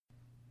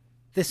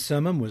This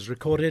sermon was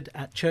recorded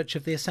at Church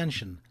of the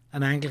Ascension,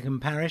 an Anglican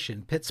parish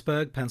in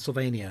Pittsburgh,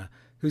 Pennsylvania,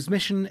 whose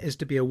mission is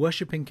to be a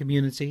worshipping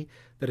community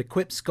that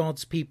equips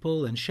God's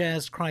people and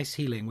shares Christ's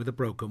healing with a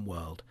broken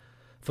world.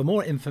 For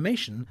more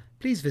information,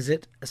 please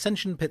visit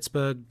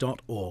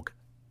ascensionpittsburgh.org.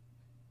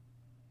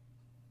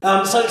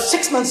 So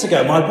 6 months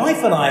ago, my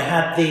wife and I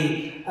had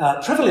the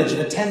privilege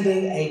of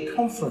attending a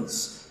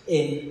conference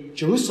in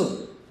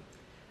Jerusalem.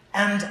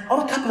 And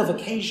on a couple of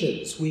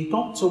occasions, we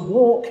got to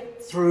walk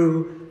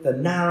through the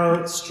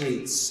narrow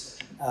streets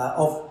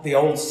of the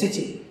old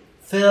city,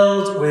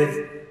 filled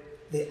with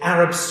the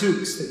Arab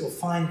souks that you'll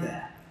find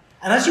there.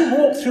 And as you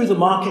walk through the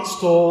market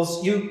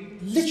stalls, you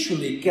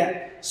literally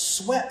get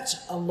swept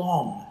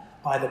along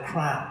by the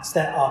crowds.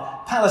 There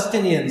are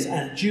Palestinians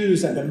and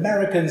Jews and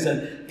Americans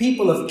and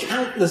people of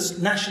countless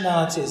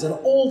nationalities and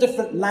all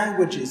different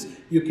languages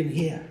you can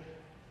hear.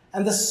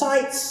 And the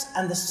sights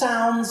and the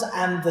sounds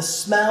and the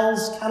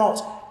smells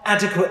cannot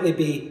adequately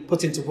be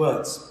put into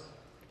words.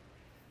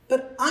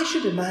 But I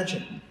should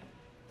imagine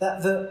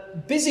that the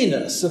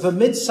busyness of a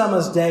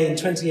midsummer's day in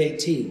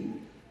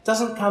 2018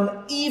 doesn't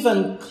come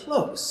even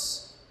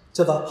close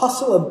to the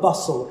hustle and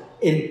bustle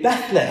in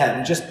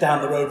Bethlehem, just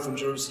down the road from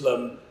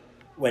Jerusalem,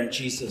 when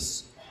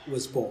Jesus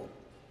was born.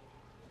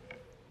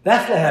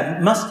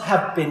 Bethlehem must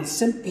have been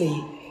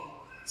simply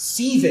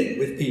seething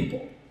with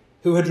people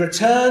who had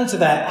returned to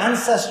their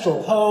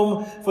ancestral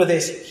home for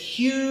this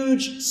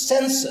huge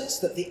census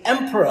that the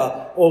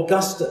Emperor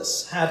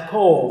Augustus had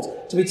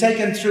called to be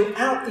taken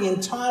throughout the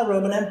entire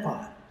Roman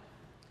Empire.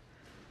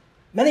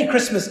 Many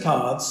Christmas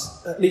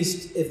cards, at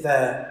least if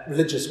they're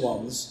religious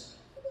ones,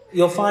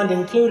 you'll find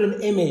include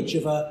an image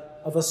of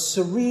a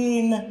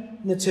serene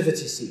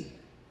nativity scene.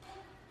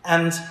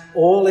 And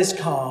all is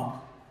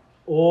calm,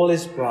 all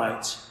is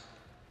bright,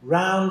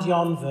 round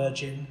yon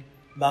virgin,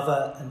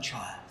 mother and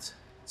child,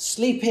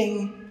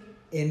 sleeping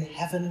in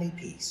heavenly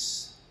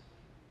peace.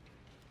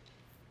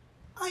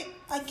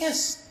 I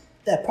guess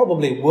there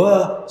probably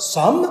were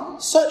some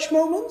such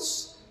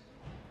moments.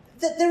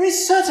 There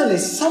is certainly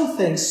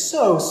something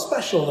so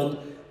special and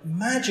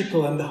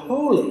magical and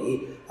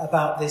holy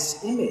about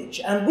this image.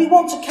 And we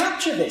want to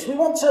capture this. We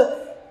want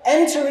to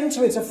enter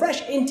into it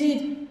afresh.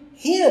 Indeed,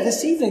 here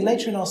this evening,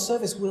 later in our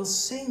service, we'll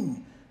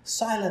sing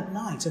Silent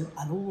Night and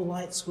all the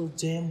lights will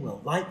dim.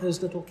 We'll light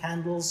those little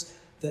candles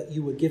that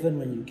you were given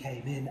when you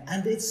came in.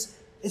 And it's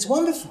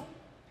wonderful.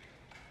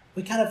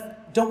 We kind of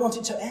don't want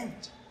it to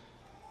end.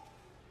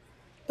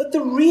 But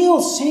the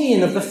real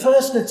scene of the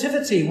first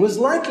nativity was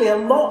likely a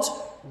lot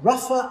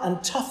rougher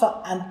and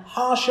tougher and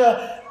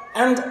harsher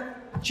and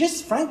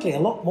just frankly a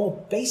lot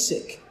more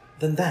basic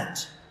than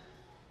that.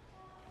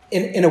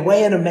 In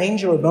Away in a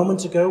Manger a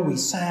moment ago, we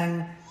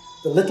sang,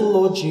 "The little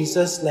Lord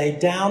Jesus laid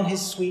down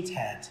his sweet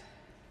head.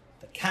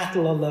 The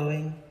cattle are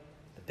lowing,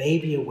 the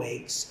baby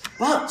awakes,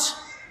 but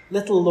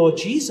little Lord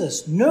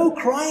Jesus, no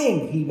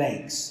crying he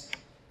makes."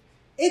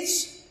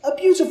 It's a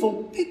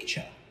beautiful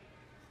picture.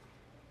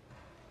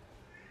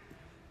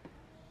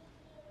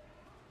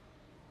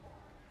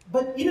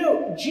 But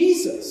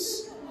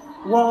Jesus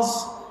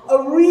was a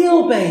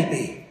real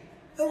baby.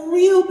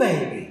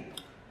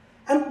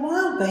 And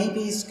while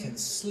babies can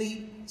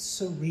sleep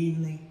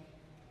serenely,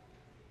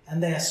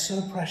 and they are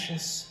so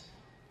precious,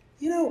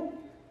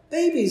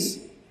 babies,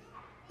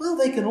 well,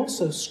 they can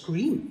also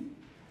scream.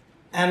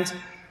 And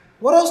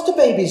what else do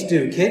babies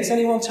do, kids?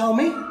 Anyone tell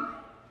me?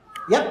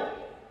 Yep.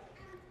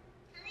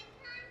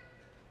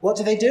 What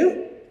do they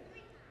do?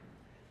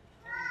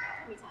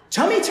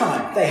 Tummy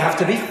time. They have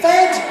to be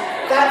fed.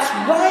 That's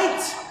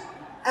right.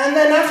 And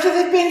then after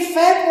they've been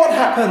fed, what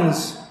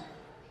happens?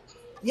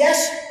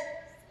 Yes?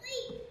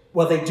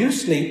 Well, they do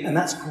sleep, and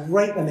that's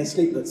great when they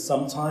sleep, but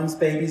sometimes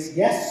babies,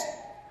 yes?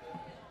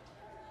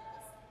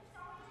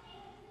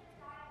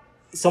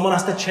 Someone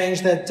has to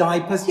change their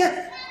diapers.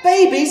 Yeah,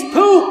 babies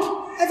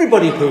poop.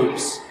 Everybody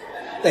poops.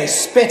 They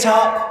spit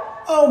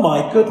up. Oh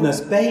my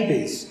goodness,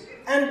 babies.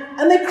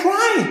 And they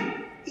cry.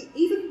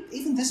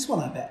 Even this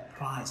one, I bet,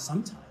 cries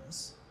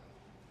sometimes.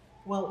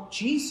 Well,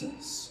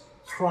 Jesus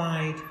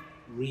cried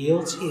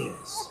real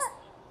tears.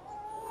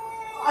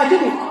 I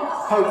didn't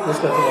hope this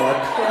little one, I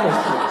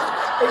promise you.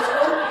 It's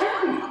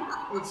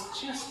okay. It's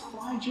just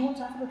fine. Do you want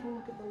to have a little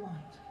look at the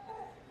light?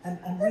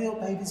 And real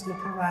babies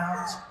look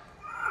around.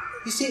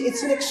 You see,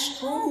 it's an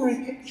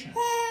extraordinary picture.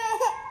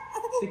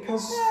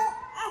 Because,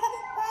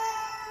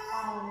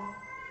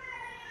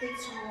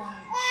 it's all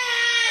right.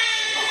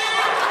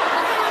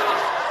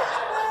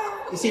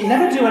 You see,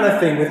 never do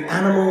anything with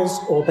animals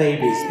or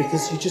babies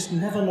because you just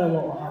never know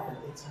what will happen.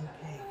 It's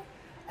okay.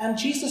 And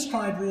Jesus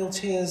cried real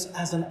tears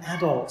as an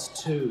adult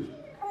too.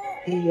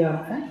 Thank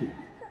you.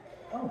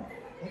 Oh,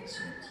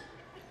 excellent.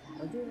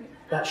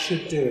 That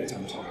should do it,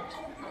 I'm told.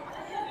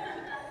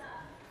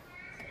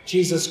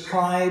 Jesus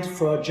cried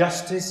for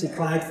justice, he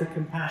cried for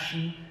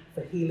compassion,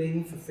 for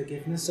healing, for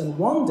forgiveness. And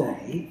one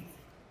day,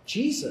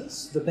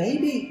 Jesus, the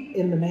baby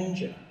in the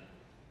manger,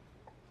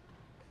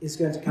 is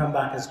going to come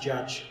back as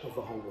judge of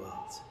the whole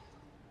world.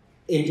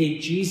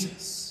 Indeed,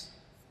 Jesus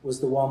was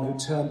the one who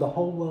turned the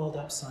whole world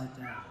upside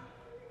down.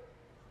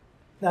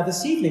 Now,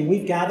 this evening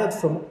we've gathered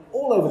from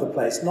all over the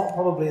place, not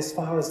probably as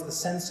far as the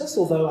census,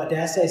 although I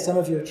dare say some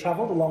of you have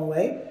travelled a long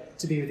way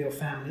to be with your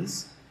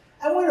families.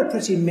 And we're a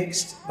pretty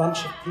mixed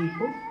bunch of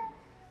people,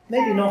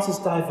 maybe not as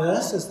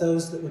diverse as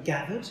those that were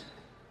gathered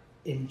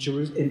in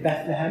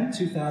Bethlehem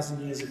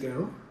 2,000 years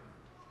ago.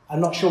 I'm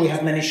not sure we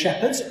have many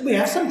shepherds. We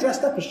have some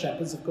dressed up as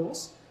shepherds, of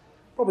course.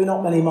 Probably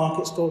not many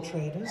market store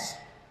traders.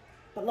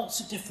 But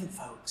lots of different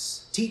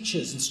folks.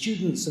 Teachers and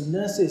students and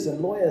nurses and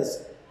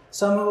lawyers.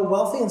 Some who are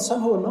wealthy and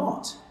some who are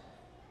not.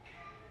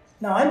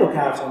 Now, I look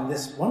out on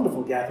this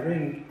wonderful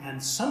gathering,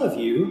 and some of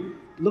you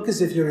look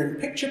as if you're in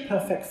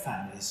picture-perfect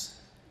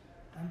families.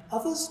 And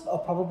others are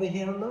probably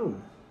here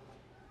alone.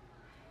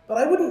 But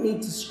I wouldn't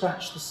need to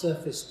scratch the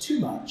surface too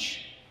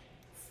much,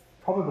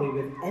 probably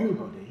with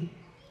anybody,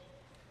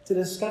 to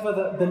discover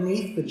that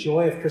beneath the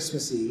joy of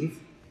Christmas Eve,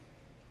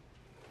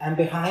 and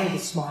behind the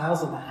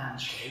smiles and the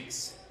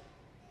handshakes,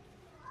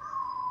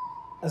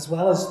 as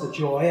well as the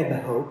joy and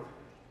the hope,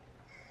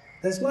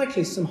 there's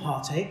likely some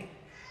heartache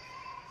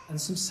and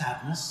some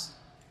sadness.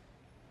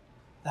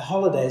 The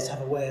holidays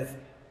have a way of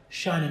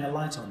shining a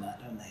light on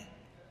that, don't they?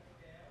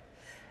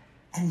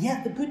 And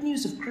yet the good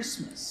news of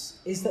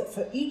Christmas is that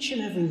for each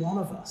and every one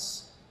of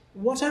us,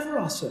 whatever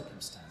our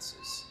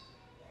circumstances,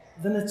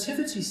 the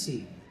nativity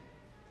scene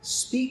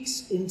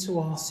speaks into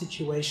our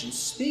situation,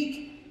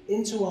 speak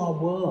into our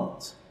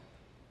world.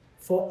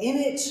 For in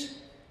it,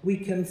 we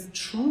can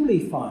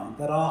truly find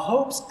that our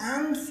hopes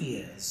and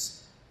fears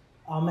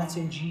are met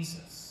in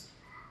Jesus,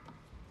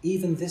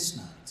 even this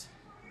night.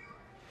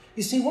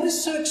 You see, what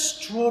is so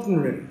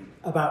extraordinary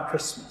about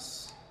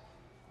Christmas,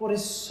 what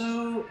is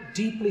so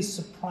deeply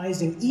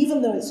surprising,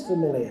 even though it's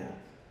familiar,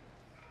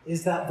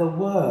 is that the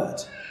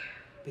Word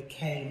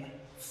became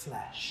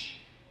flesh.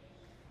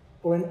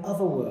 Or in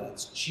other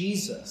words,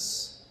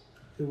 Jesus,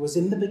 who was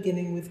in the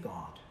beginning with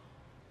God,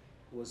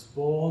 was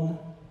born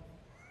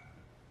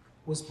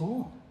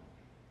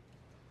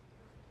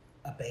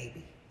a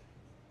baby.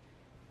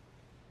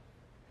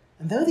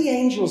 And though the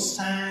angels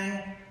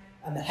sang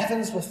and the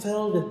heavens were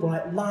filled with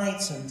bright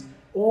light and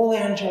all the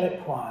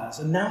angelic choirs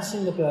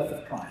announcing the birth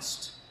of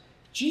Christ,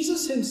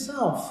 Jesus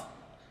himself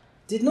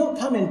did not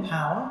come in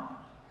power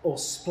or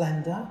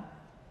splendor.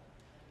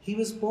 He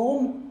was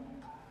born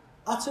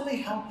utterly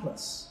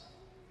helpless,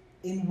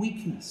 in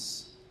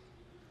weakness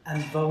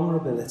and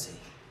vulnerability.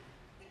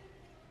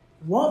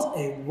 What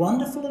a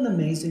wonderful and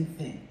amazing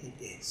thing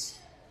it is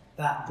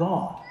that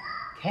God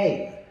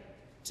came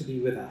to be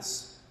with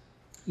us.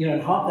 You know,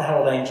 in Hark the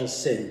Herald Angels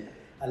Sing,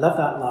 I love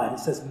that line. It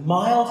says,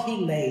 "Mild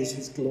he lays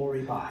his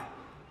glory by."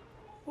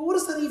 Well, what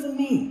does that even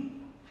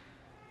mean?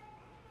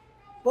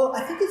 Well,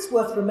 I think it's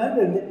worth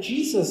remembering that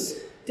Jesus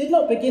did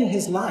not begin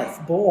his life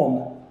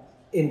born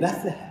in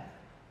Bethlehem.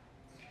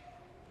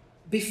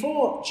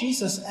 Before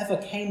Jesus ever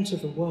came to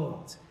the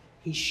world,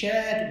 he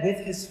shared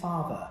with his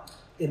Father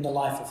in the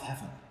life of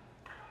heaven.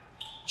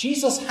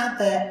 Jesus had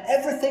there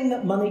everything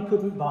that money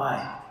couldn't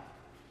buy.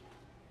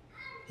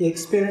 He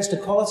experienced a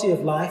quality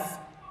of life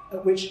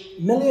at which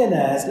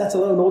millionaires, let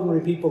alone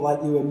ordinary people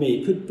like you and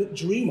me, could but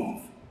dream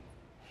of.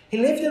 He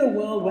lived in a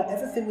world where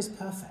everything was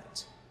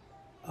perfect,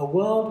 a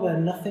world where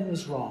nothing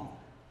was wrong,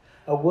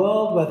 a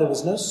world where there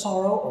was no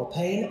sorrow or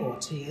pain or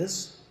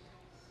tears,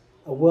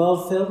 a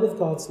world filled with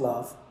God's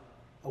love,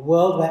 a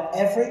world where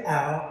every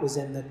hour was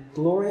in the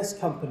glorious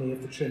company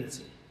of the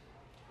Trinity.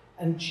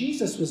 And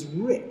Jesus was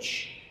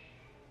rich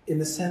in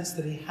the sense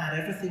that he had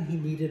everything he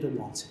needed and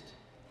wanted,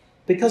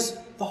 because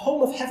the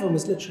whole of heaven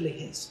was literally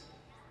his.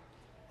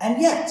 And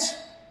yet,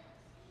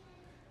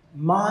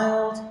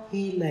 mild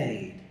he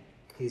laid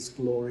his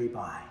glory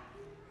by.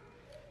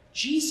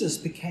 Jesus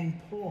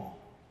became poor.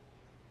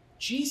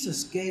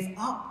 Jesus gave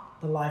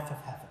up the life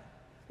of heaven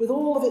with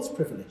all of its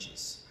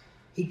privileges.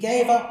 He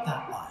gave up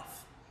that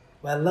life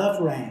where love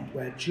reigned,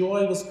 where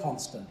joy was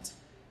constant,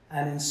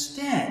 and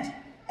instead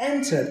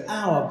entered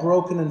our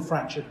broken and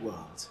fractured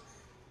world,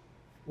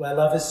 where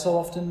love is so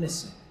often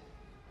missing,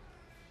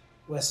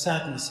 where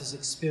sadness is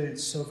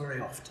experienced so very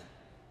often.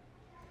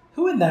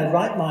 Who in their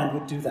right mind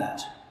would do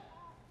that?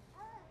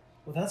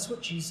 Well, that's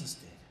what Jesus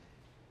did.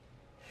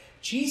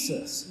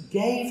 Jesus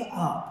gave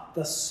up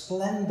the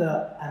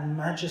splendor and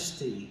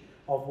majesty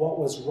of what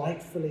was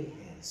rightfully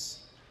his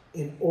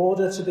in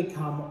order to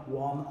become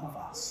one of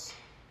us.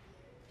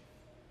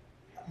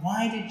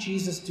 Why did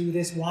Jesus do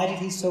this? Why did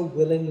he so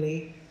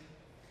willingly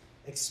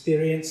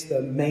experience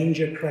the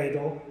manger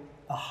cradle,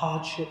 the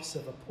hardships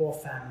of a poor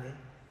family,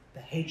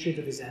 the hatred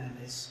of his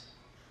enemies,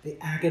 the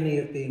agony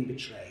of being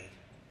betrayed,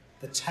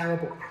 the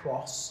terrible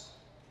cross,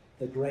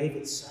 the grave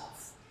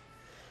itself?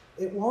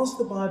 It was,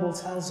 the Bible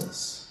tells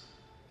us,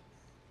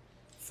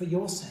 for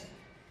your sake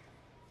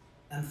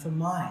and for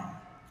mine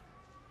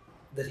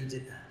that he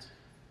did that.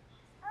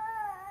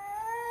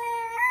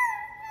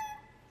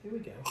 Here we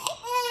go.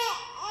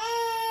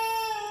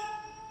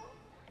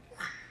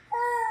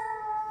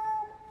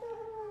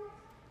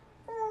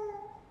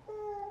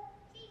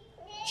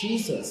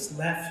 Jesus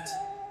left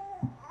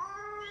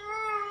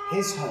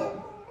his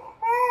home.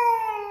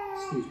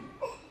 Excuse me.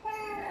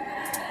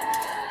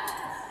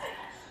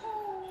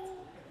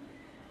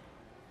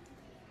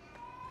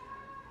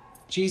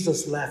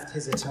 Jesus left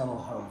his eternal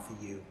home for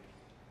you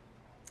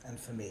and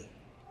for me.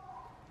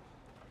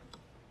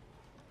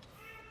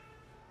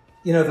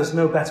 You know, there's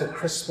no better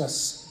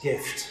Christmas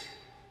gift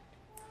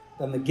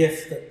than the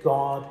gift that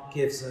God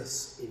gives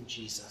us in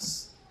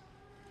Jesus.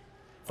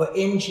 For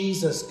in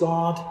Jesus,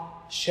 God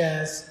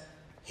shares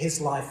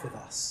his life with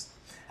us.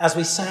 As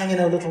we sang in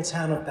our little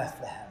town of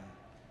Bethlehem,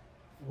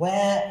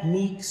 where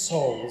meek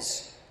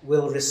souls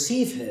will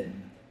receive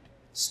him,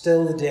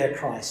 still the dear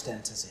Christ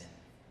enters in.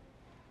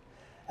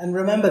 And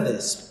remember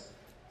this,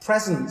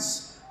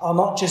 presents are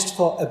not just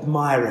for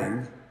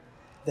admiring,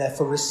 they're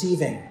for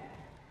receiving.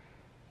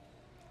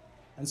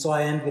 And so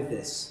I end with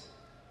this.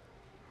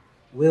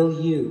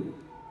 Will you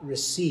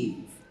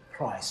receive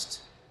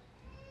Christ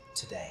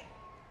today?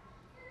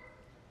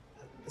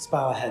 Let's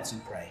bow our heads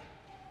and pray.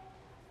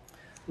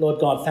 Lord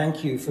God,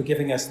 thank you for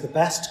giving us the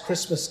best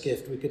Christmas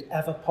gift we could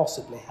ever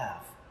possibly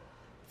have.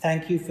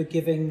 Thank you for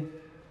giving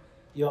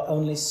your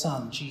only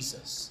Son,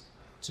 Jesus,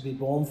 to be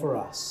born for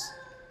us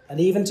and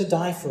even to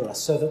die for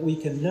us so that we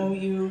can know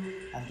you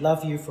and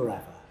love you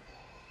forever.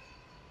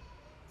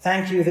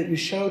 Thank you that you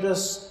showed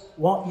us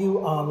what you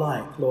are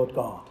like, Lord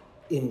God,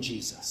 in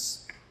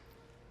Jesus.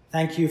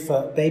 Thank you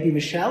for baby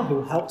Michelle,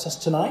 who helped us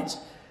tonight,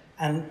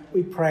 and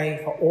we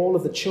pray for all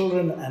of the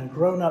children and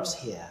grown-ups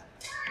here,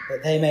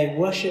 that they may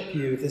worship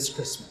you this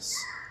Christmas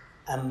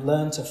and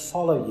learn to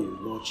follow you,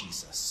 Lord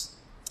Jesus.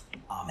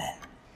 Amen.